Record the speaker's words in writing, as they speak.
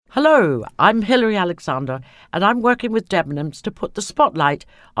Hello, I'm Hilary Alexander, and I'm working with Debenhams to put the spotlight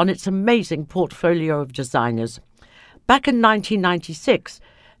on its amazing portfolio of designers. Back in 1996,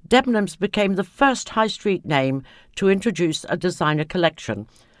 Debenhams became the first high street name to introduce a designer collection,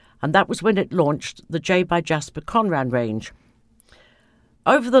 and that was when it launched the J by Jasper Conran range.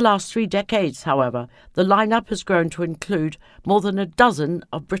 Over the last 3 decades, however, the lineup has grown to include more than a dozen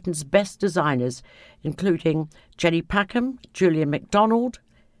of Britain's best designers, including Jenny Packham, Julia MacDonald,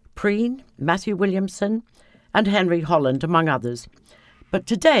 Preen, Matthew Williamson, and Henry Holland, among others. But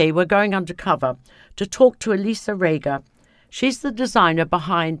today we're going undercover to talk to Aliza Reger. She's the designer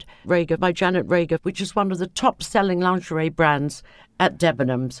behind Reger by Janet Reger, which is one of the top-selling lingerie brands at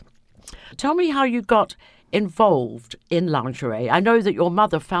Debenhams. Tell me how you got involved in lingerie. I know that your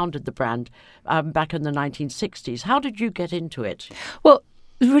mother founded the brand back in the 1960s. How did you get into it? Well,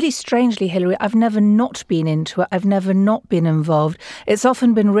 really strangely, Hilary, I've never not been into it. I've never not been involved. It's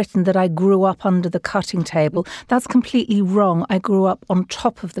often been written that I grew up under the cutting table. That's completely wrong. I grew up on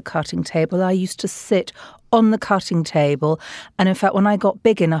top of the cutting table. I used to sit on the cutting table. And in fact, when I got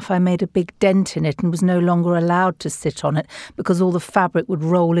big enough, I made a big dent in it and was no longer allowed to sit on it because all the fabric would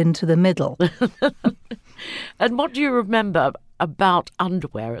roll into the middle. And what do you remember about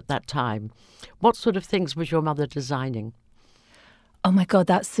underwear at that time? What sort of things was your mother designing? Oh my God,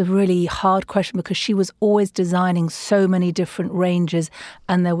 that's a really hard question because she was always designing so many different ranges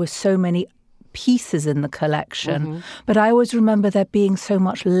and there were so many pieces in the collection. Mm-hmm. But I always remember there being so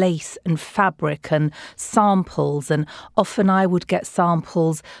much lace and fabric and samples, and often I would get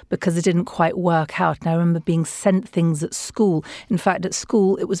samples because it didn't quite work out. And I remember being sent things at school. In fact, at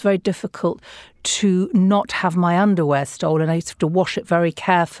school, it was very difficult to not have my underwear stolen. I used to have to wash it very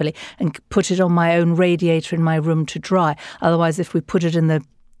carefully and put it on my own radiator in my room to dry. Otherwise, if we put it in the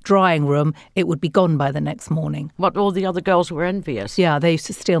drying room, it would be gone by the next morning. What, all the other girls were envious? Yeah, they used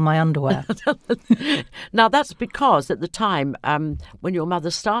to steal my underwear. Now, that's because at the time when your mother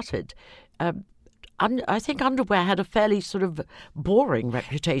started, I think underwear had a fairly sort of boring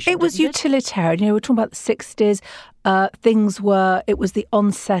reputation. It was utilitarian. You know, we're talking about the 60s. It was the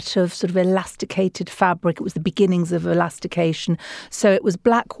onset of sort of elasticated fabric. It was the beginnings of elastication. So it was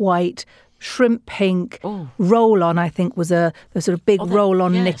black, white, shrimp pink, roll-on, I think, was the sort of big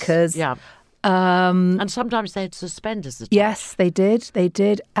roll-on knickers. Yeah. And sometimes they had suspenders attached. Yes, they did.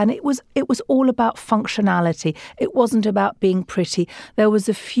 And it was all about functionality. It wasn't about being pretty. There was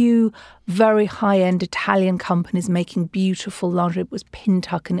a few very high-end Italian companies making beautiful lingerie. It was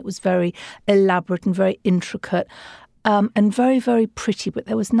pin-tuck and it was very elaborate and very intricate. And very, very pretty, but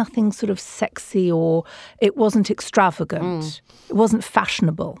there was nothing sort of sexy or it wasn't extravagant. It wasn't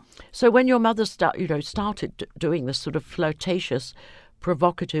fashionable. So when your mother started doing this sort of flirtatious,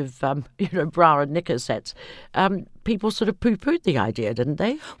 provocative, bra and knicker sets, people sort of poo-pooed the idea, didn't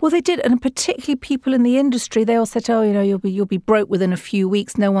they? Well, they did, and particularly people in the industry. They all said, you'll be broke within a few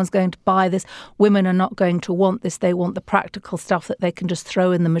weeks. No one's going to buy this. Women are not going to want this. They want the practical stuff that they can just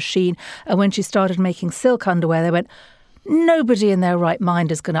throw in the machine. And when she started making silk underwear, they went, nobody in their right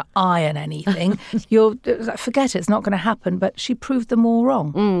mind is going to iron anything. Forget it, it's not going to happen. But she proved them all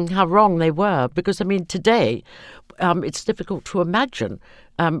wrong. How wrong they were. Because, today it's difficult to imagine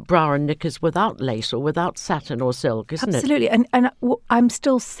bra and knickers without lace or without satin or silk, isn't it? Absolutely. And I'm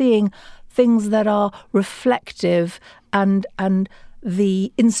still seeing things that are reflective and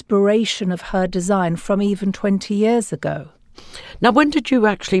the inspiration of her design from even 20 years ago. Now, when did you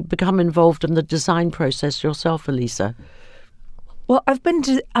actually become involved in the design process yourself, Aliza? Well, I've been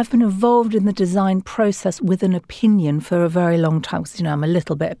involved in the design process with an opinion for a very long time because, I'm a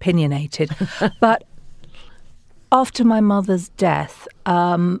little bit opinionated. But after my mother's death,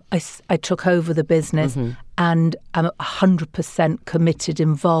 I took over the business and I'm 100% committed,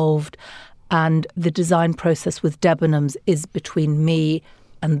 involved. And the design process with Debenhams is between me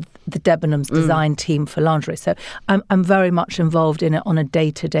and the Debenhams design team for lingerie. So I'm very much involved in it on a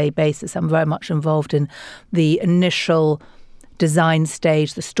day-to-day basis. I'm very much involved in the initial design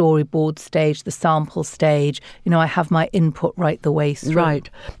stage, the storyboard stage, the sample stage. I have my input right the way through. Right.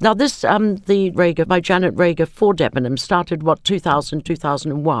 Now this, the Reger by Janet Reger for Debenhams started,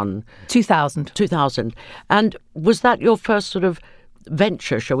 2001? 2000. And was that your first sort of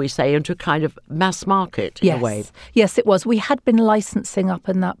venture, shall we say, into kind of mass market in a way? Yes, it was. We had been licensing up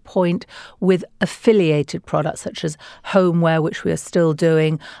in that point with affiliated products such as homeware, which we are still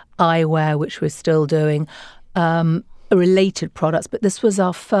doing, eyewear, which we're still doing, related products. But this was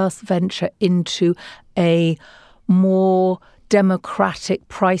our first venture into a more democratic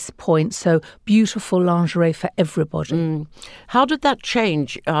price point, so beautiful lingerie for everybody. How did that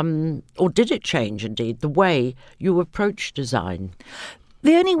change, or did it change indeed, the way you approach design?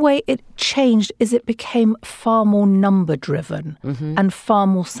 The only way it changed is it became far more number-driven and far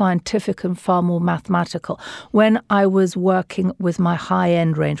more scientific and far more mathematical. When I was working with my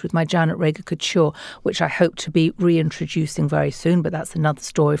high-end range, with my Janet Reger Couture, which I hope to be reintroducing very soon, but that's another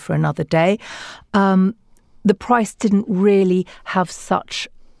story for another day, the price didn't really have such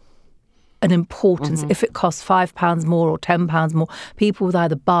an importance. If it costs £5 more or £10 more, people would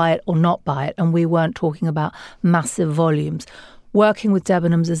either buy it or not buy it, and we weren't talking about massive volumes. Working with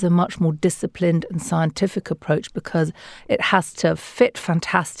Debenhams is a much more disciplined and scientific approach because it has to fit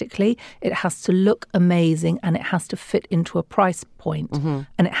fantastically, it has to look amazing, and it has to fit into a price point.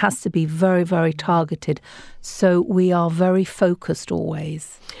 And it has to be very, very targeted. So we are very focused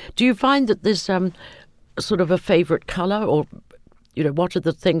always. Do you find that there's sort of a favourite colour, or what are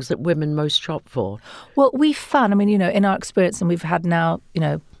the things that women most shop for? Well, we found, in our experience, and we've had now,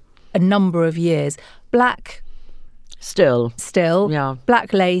 a number of years, black... Still. Yeah.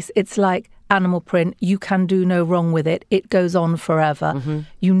 Black lace, it's like animal print. You can do no wrong with it. It goes on forever.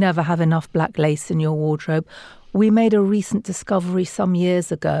 You never have enough black lace in your wardrobe. We made a recent discovery some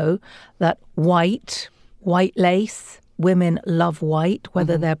years ago that white lace, women love white,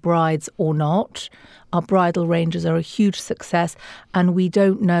 whether they're brides or not. Our bridal ranges are a huge success. And we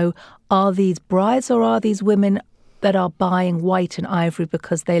don't know, are these brides or are these women that are buying white and ivory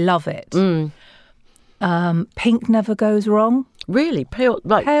because they love it? Pink never goes wrong. Really? Pale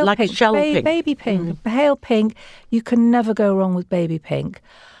pink, shell pink? Baby pink. Pale pink. You can never go wrong with baby pink.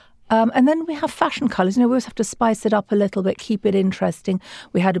 And then we have fashion colours. We always have to spice it up a little bit, keep it interesting.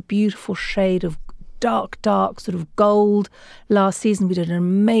 We had a beautiful shade of dark sort of gold last season. We did an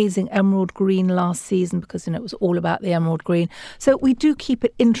amazing emerald green last season because, it was all about the emerald green. So we do keep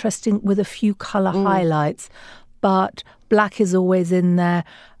it interesting with a few colour highlights. But black is always in there.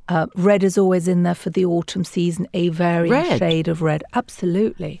 Red is always in there for the autumn season, a varying shade of red.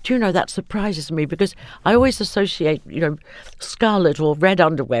 Absolutely. Do you know, that surprises me because I always associate, scarlet or red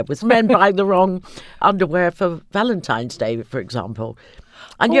underwear with men buying the wrong underwear for Valentine's Day, for example.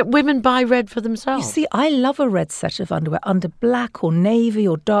 And yet women buy red for themselves. You see, I love a red set of underwear under black or navy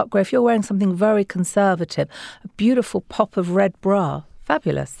or dark grey. If you're wearing something very conservative, a beautiful pop of red bra.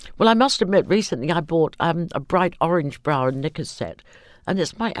 Fabulous. Well, I must admit, recently I bought a bright orange bra and knickers set. And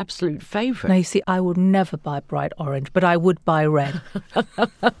it's my absolute favourite. Now, you see, I would never buy bright orange, but I would buy red.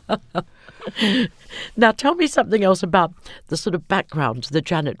 Now, tell me something else about the sort of background to the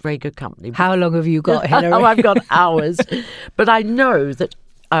Janet Reger company. How long have you got, Hilary? Oh, I've got hours. But I know that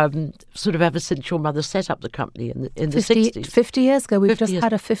sort of ever since your mother set up the company in the 60s. 50 years ago. We've just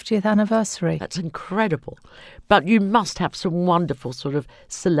had a 50th anniversary. That's incredible. But you must have some wonderful sort of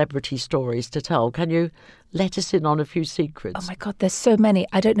celebrity stories to tell. Can you let us in on a few secrets? Oh, my God, there's so many.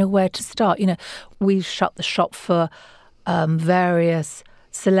 I don't know where to start. We've shut the shop for various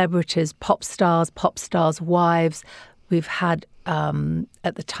celebrities, pop stars' wives. We've had,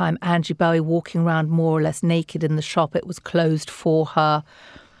 at the time, Angie Bowie walking around more or less naked in the shop. It was closed for her.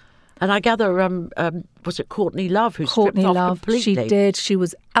 And I gather, was it Courtney Love who stripped off completely? She did. She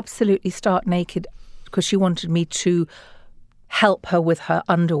was absolutely stark naked because she wanted me to help her with her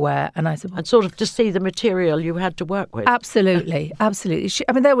underwear. And I said, and sort of to see the material you had to work with. Absolutely.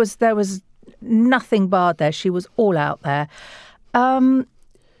 There was nothing barred there. She was all out there. And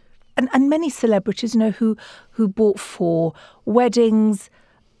many celebrities, who bought for weddings.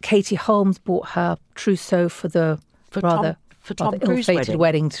 Katie Holmes bought her trousseau for the Tom Cruise ill-fated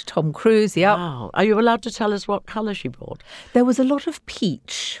wedding to Tom Cruise. Yep. Wow. Are you allowed to tell us what colour she bought? There was a lot of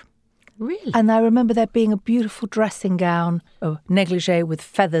peach. Really? And I remember there being a beautiful dressing gown, or negligee with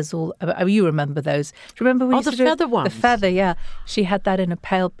feathers all. You remember those? Do you remember we used the to do feather ones? The feather, yeah. She had that in a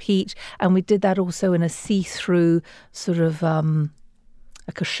pale peach, and we did that also in a see-through sort of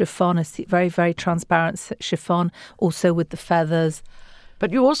like a chiffon, very, very transparent chiffon, also with the feathers.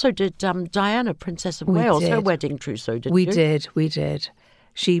 But you also did Diana, Princess of Wales, her wedding trousseau, didn't you? We did.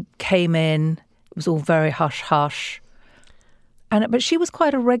 She came in. It was all very hush-hush. But she was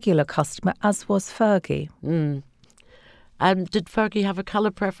quite a regular customer, as was Fergie. Mm. And did Fergie have a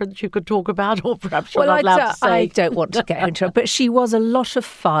colour preference you could talk about, or perhaps you're not allowed to say? I don't want to get into it, but she was a lot of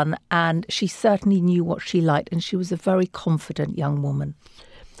fun, and she certainly knew what she liked, and she was a very confident young woman.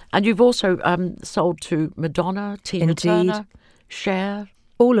 And you've also sold to Madonna, Tina Turner, Cher.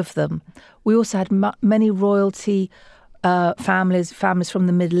 All of them. We also had many royalty families from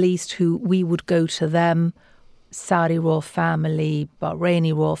the Middle East who we would go to them. Saudi royal family,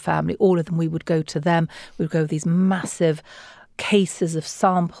 Bahraini royal family, all of them, we would go to them. We would go with these massive cases of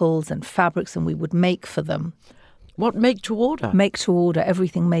samples and fabrics, and we would make for them. What, make to order? Make to order,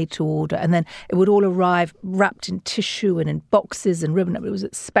 everything made to order. And then it would all arrive wrapped in tissue and in boxes and ribbon. It was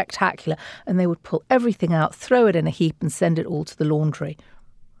spectacular. And they would pull everything out, throw it in a heap and send it all to the laundry.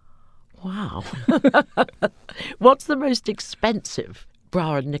 Wow. What's the most expensive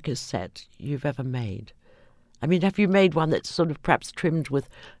bra and knickers set you've ever made? I mean, have you made one that's sort of perhaps trimmed with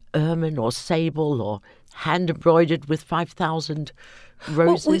ermine or sable or hand embroidered with 5,000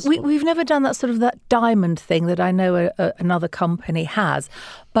 roses? Well, we've never done that diamond thing that I know another company has,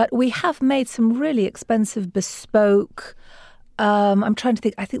 but we have made some really expensive bespoke. I'm trying to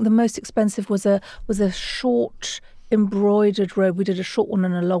think. I think the most expensive was a short embroidered robe. We did a short one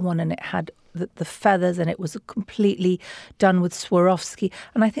and a long one, and it had the feathers, and it was completely done with Swarovski,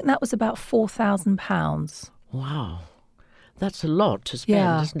 and I think that was about £4,000. Wow, that's a lot to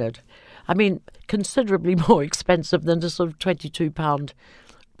spend, isn't it? I mean, considerably more expensive than the sort of £22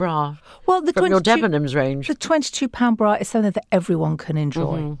 bra from your Debenhams range. The £22 bra is something that everyone can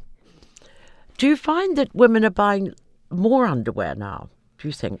enjoy. Mm-hmm. Do you find that women are buying more underwear now, do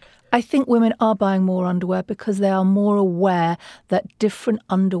you think? I think women are buying more underwear because they are more aware that different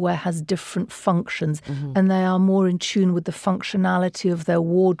underwear has different functions, and they are more in tune with the functionality of their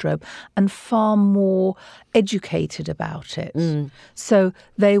wardrobe and far more educated about it. So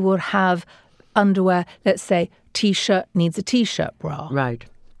they will have underwear, let's say T-shirt needs a T-shirt bra. Right.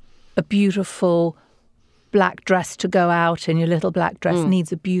 A beautiful black dress to go out in, your little black dress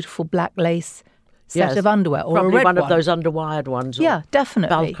needs a beautiful black lace set of underwear, or probably a red one of those underwired ones. Yeah,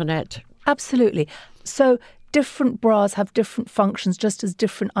 definitely. Balconette. Absolutely. So different bras have different functions, just as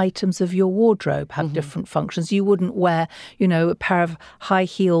different items of your wardrobe have different functions. You wouldn't wear, a pair of high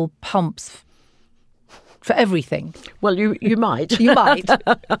heel pumps for everything. Well, you might. You might.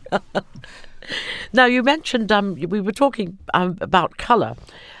 Now, you mentioned we were talking about colour,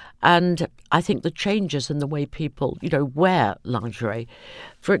 and I think the changes in the way people, wear lingerie.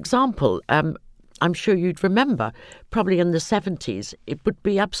 For example, I'm sure you'd remember, probably in the 70s, it would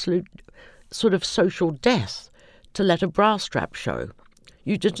be absolute sort of social death to let a bra strap show.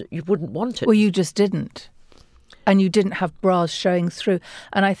 You wouldn't want it. Well, you just didn't. And you didn't have bras showing through.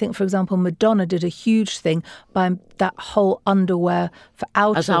 And I think, for example, Madonna did a huge thing by that whole underwear for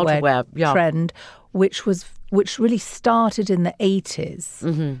outerwear trend, which really started in the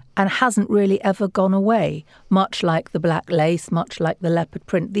 80s and hasn't really ever gone away, much like the black lace, much like the leopard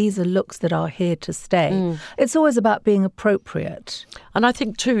print. These are looks that are here to stay. It's always about being appropriate. And I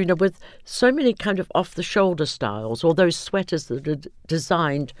think, too, with so many kind of off-the-shoulder styles, or those sweaters that are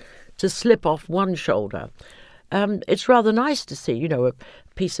designed to slip off one shoulder, it's rather nice to see, a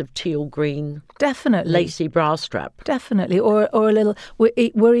piece of teal green, definitely lacy bra strap. Definitely, or a little.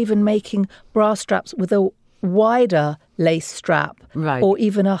 We're even making bra straps with a wider lace strap, right, or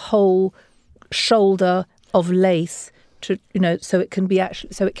even a whole shoulder of lace to so it can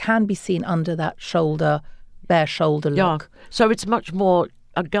be seen under that bare shoulder look. Yeah. So it's much more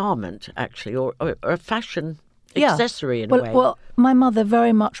a garment actually, or a fashion accessory in a way. Well, my mother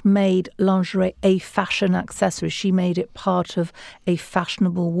very much made lingerie a fashion accessory. She made it part of a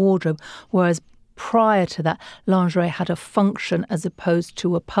fashionable wardrobe, whereas prior to that, lingerie had a function as opposed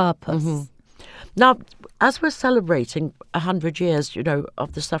to a purpose. Now, as we're celebrating 100 years,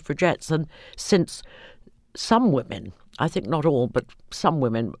 of the suffragettes, and since some women, I think not all, but some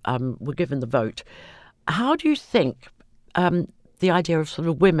women were given the vote, how do you think the idea of sort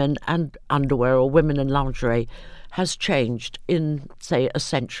of women and underwear or women and lingerie has changed in, say, a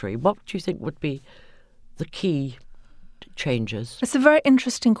century? What do you think would be the key changes? It's a very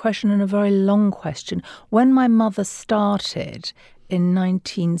interesting question and a very long question. When my mother started in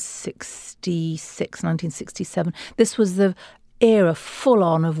 1966, 1967, this was the era full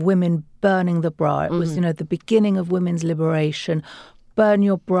on of women burning the bra. It was, the beginning of women's liberation. Burn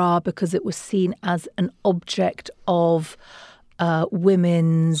your bra because it was seen as an object of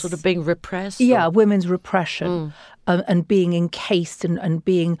women's... Sort of being repressed? Yeah, women's repression and being encased and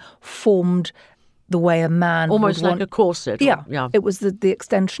being formed the way a man almost would like a corset. Yeah, it was the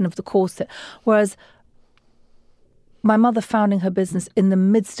extension of the corset. Whereas my mother founding her business in the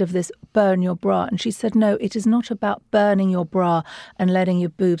midst of this burn your bra. And she said, no, it is not about burning your bra and letting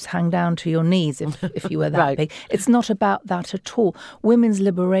your boobs hang down to your knees if you were that right. big. It's not about that at all. Women's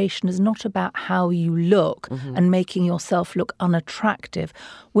liberation is not about how you look and making yourself look unattractive.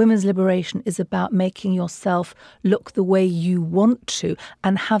 Women's liberation is about making yourself look the way you want to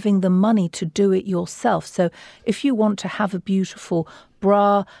and having the money to do it yourself. So if you want to have a beautiful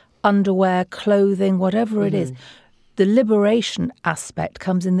bra, underwear, clothing, whatever it is, the liberation aspect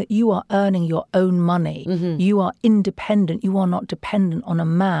comes in that you are earning your own money. You are independent. You are not dependent on a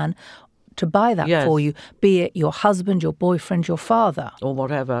man to buy that Yes. for you, be it your husband, your boyfriend, your father. Or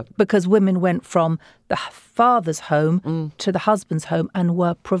whatever. Because women went from the father's home to the husband's home and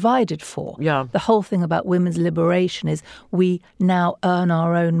were provided for. Yeah. The whole thing about women's liberation is we now earn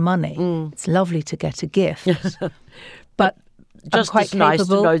our own money. It's lovely to get a gift. But Just quite as nice to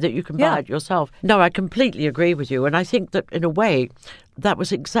capable. know that you can buy it yourself. No, I completely agree with you. And I think that in a way, that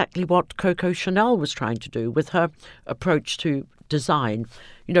was exactly what Coco Chanel was trying to do with her approach to design,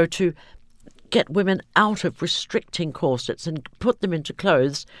 you know, to get women out of restricting corsets and put them into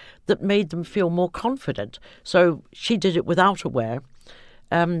clothes that made them feel more confident. So she did it with outerwear.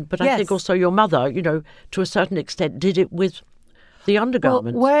 But I think also your mother, you know, to a certain extent, did it with the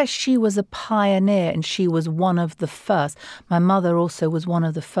undergarments. Well, where she was a pioneer and she was one of the first, my mother also was one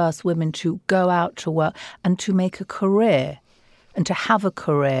of the first women to go out to work and to make a career and to have a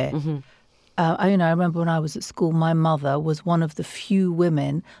career. I remember when I was at school, my mother was one of the few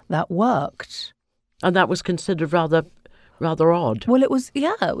women that worked. And that was considered rather odd. Well, it was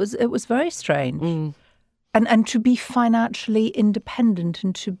very strange. And to be financially independent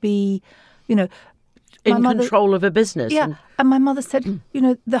and to be, you know, in control of a business. Yeah, and my mother said, you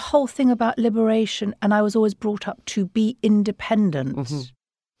know, the whole thing about liberation, and I was always brought up to be independent.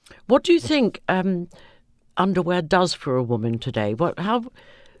 What do you think underwear does for a woman today? What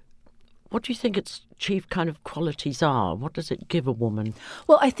do you think its chief kind of qualities are? What does it give a woman?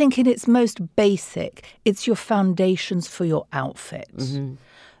 Well, I think in its most basic, it's your foundations for your outfit.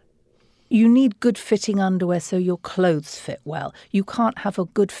 You need good fitting underwear so your clothes fit well. You can't have a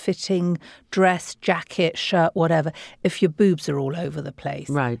good fitting dress, jacket, shirt, whatever, if your boobs are all over the place.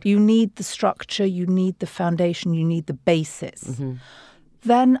 Right. You need the structure, you need the foundation, you need the basis.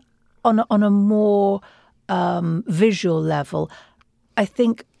 Then on a more visual level, I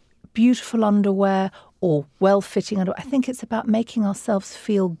think beautiful underwear or well-fitting underwear, I think it's about making ourselves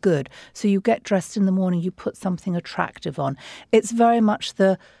feel good. So you get dressed in the morning, you put something attractive on. It's very much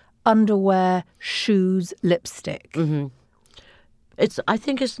the underwear, shoes, lipstick. I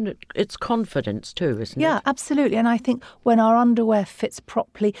think it's confidence too, isn't it? Yeah, absolutely. And I think when our underwear fits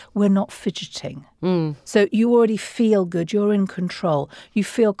properly, we're not fidgeting. So you already feel good, you're in control, you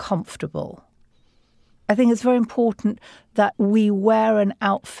feel comfortable. I think it's very important that we wear an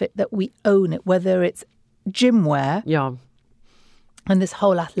outfit that we own it, whether it's gym wear. Yeah. And this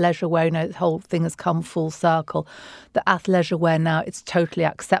whole athleisure wear, you know, this whole thing has come full circle. The athleisure wear now, it's totally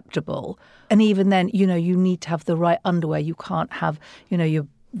acceptable. And even then, you know, you need to have the right underwear. You can't have, you know, your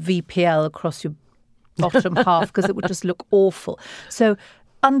VPL across your bottom half because it would just look awful. So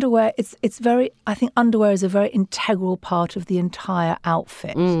underwear, I think underwear is a very integral part of the entire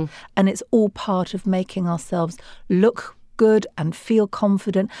outfit. And it's all part of making ourselves look good and feel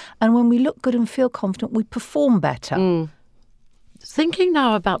confident. And when we look good and feel confident, we perform better. Thinking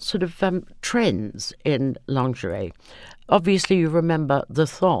now about sort of trends in lingerie, obviously you remember the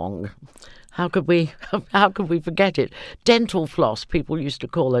thong. How could we forget it? Dental floss, people used to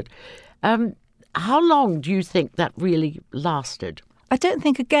call it. How long do you think that really lasted? I don't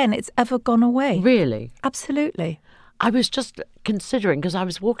think, again, it's ever gone away. Really? Absolutely. I was just considering, because I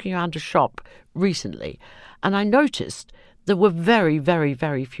was walking around a shop recently, and I noticed there were very, very,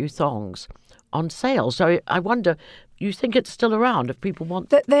 very few thongs on sale. So I wonder, you think it's still around if people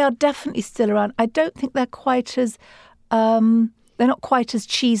want... They are definitely still around. I don't think they're quite as... they're not quite as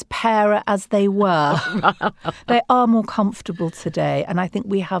cheese-parer as they were. They are more comfortable today, and I think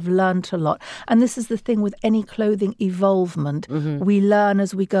we have learnt a lot. And this is the thing with any clothing evolvement. We learn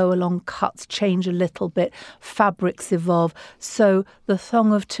as we go along, cuts change a little bit, fabrics evolve. So the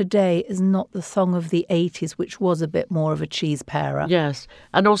thong of today is not the thong of the 80s, which was a bit more of a cheese-parer. Yes.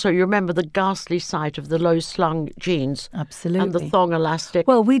 And also, you remember the ghastly sight of the low-slung jeans. Absolutely. And the thong elastic.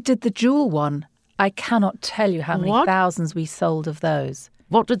 Well, we did the jewel one. I cannot tell you how many What? thousands we sold of those.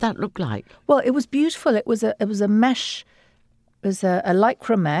 What did that look like? Well, it was beautiful. It was a mesh. It was a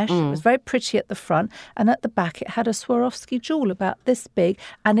lycra mesh. It was very pretty at the front. And at the back, it had a Swarovski jewel about this big.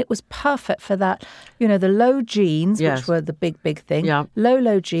 And it was perfect for that, you know, the low jeans, Yes. which were the big thing. Yeah.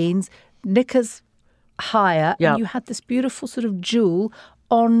 Low jeans, knickers higher. Yeah. And you had this beautiful sort of jewel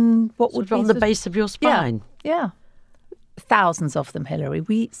on what would Sort of be... on the base of your spine. Yeah. Thousands of them, Hilary.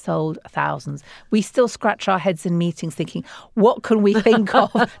 We sold thousands. We still scratch our heads in meetings thinking, what can we think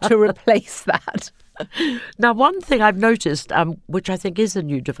of to replace that? Now, one thing I've noticed, which I think is a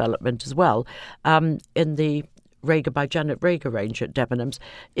new development as well, in the Reger by Janet Reger range at Debenhams,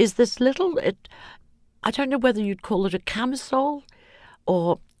 is this little, I don't know whether you'd call it a camisole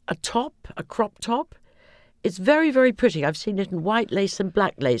or a top, a crop top. It's very, very pretty. I've seen it in white lace and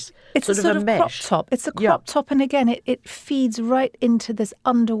black lace. It's a sort of crop mesh. top. It's a crop top, and again, it feeds right into this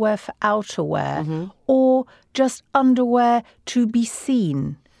underwear for outerwear, or just underwear to be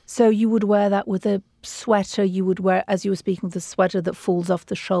seen. So you would wear that with a sweater. You would wear, as you were speaking, the sweater that falls off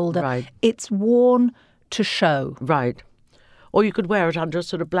the shoulder. Right. It's worn to show. Right. Or you could wear it under a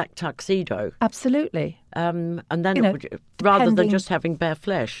sort of black tuxedo. Absolutely. And then rather than just having bare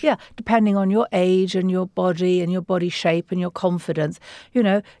flesh. Yeah, depending on your age and your body and your body shape and your confidence,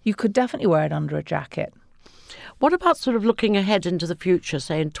 you could definitely wear it under a jacket. What about sort of looking ahead into the future,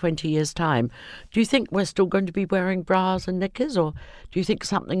 say in 20 years' time? Do you think we're still going to be wearing bras and knickers, or do you think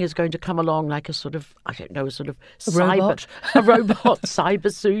something is going to come along like a sort of, I don't know, a sort of robot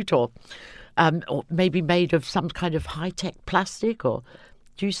cyber suit, or maybe made of some kind of high-tech plastic? Or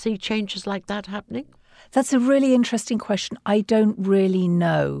do you see changes like that happening? That's a really interesting question. I don't really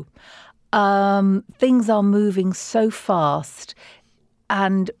know. Things are moving so fast.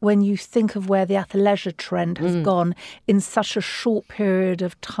 And when you think of where the athleisure trend has gone in such a short period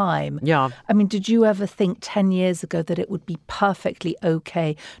of time. Yeah. I mean, did you ever think 10 years ago that it would be perfectly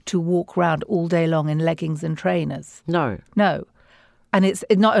okay to walk around all day long in leggings and trainers? No. No. And it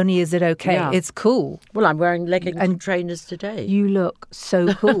not only is it okay, it's cool. Well, I'm wearing leggings and trainers today. You look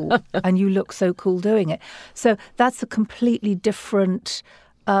so cool, and you look so cool doing it. So that's a completely different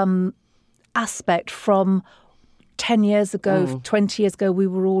aspect from 10 years ago, 20 years ago, we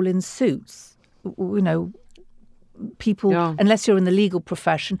were all in suits. People, unless you're in the legal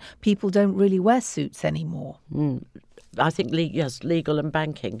profession, people don't really wear suits anymore. I think, legal and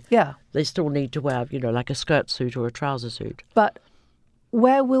banking. Yeah. They still need to wear, like a skirt suit or a trouser suit. But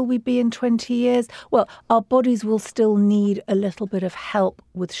where will we be in 20 years? Well, our bodies will still need a little bit of help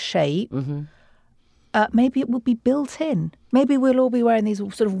with shape. Maybe it will be built in. Maybe we'll all be wearing these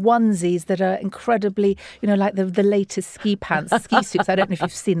sort of onesies that are incredibly, like the latest ski pants, ski suits. I don't know if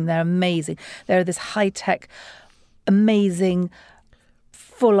you've seen them. They're amazing. They're this high-tech, amazing,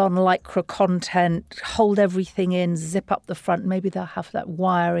 full-on lycra content, hold everything in, zip up the front. Maybe they'll have that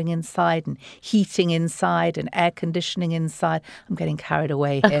wiring inside and heating inside and air conditioning inside. I'm getting carried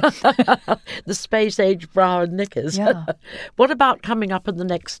away here. The space-age bra and knickers. Yeah. What about coming up in the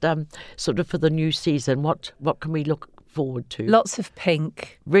next, sort of for the new season? What can we look forward to? Lots of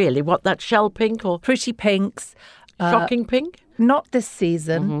pink. Really? What, that shell pink or? Pretty pinks. Shocking pink? Not this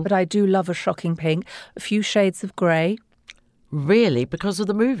season, but I do love a shocking pink. A few shades of grey. Really? Because of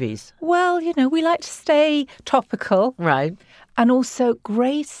the movies? Well, we like to stay topical. Right. And also,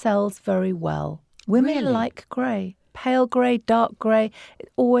 grey sells very well. Women Really? like grey. Pale grey, dark grey. It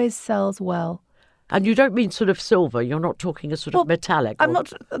always sells well. And you don't mean sort of silver? You're not talking a sort of metallic?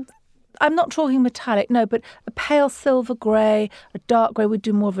 I'm not talking metallic, no, but a pale silver grey, a dark grey. We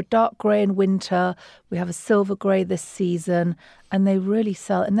do more of a dark grey in winter. We have a silver grey this season, and they really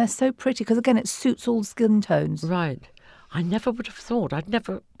sell. And they're so pretty because, again, it suits all skin tones. Right. I never would have thought. I'd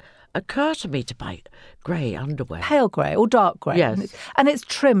never occur to me to buy grey underwear. Pale grey or dark grey. Yes. And it's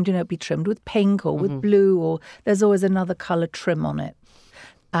trimmed, it'd be trimmed with pink or with blue, or there's always another colour trim on it.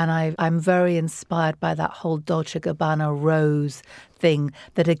 And I'm very inspired by that whole Dolce & Gabbana rose thing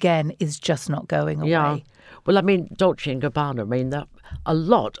that, again, is just not going away. Yeah. Well, I mean, Dolce & Gabbana, a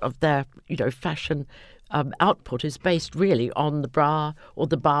lot of their, fashion output is based really on the bra or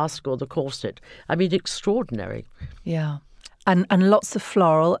the basque or the corset. I mean, extraordinary. Yeah. And lots of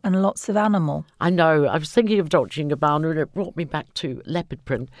floral and lots of animal. I know. I was thinking of Dolce & Gabbana and it brought me back to leopard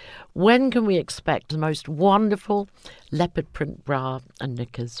print. When can we expect the most wonderful leopard print bra and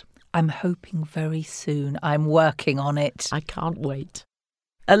knickers? I'm hoping very soon. I'm working on it. I can't wait.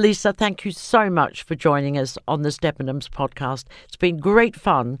 Aliza, thank you so much for joining us on this Debenhams podcast. It's been great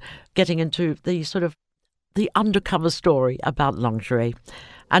fun getting into the undercover story about lingerie.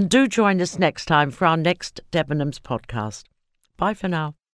 And do join us next time for our next Debenhams podcast. Bye for now.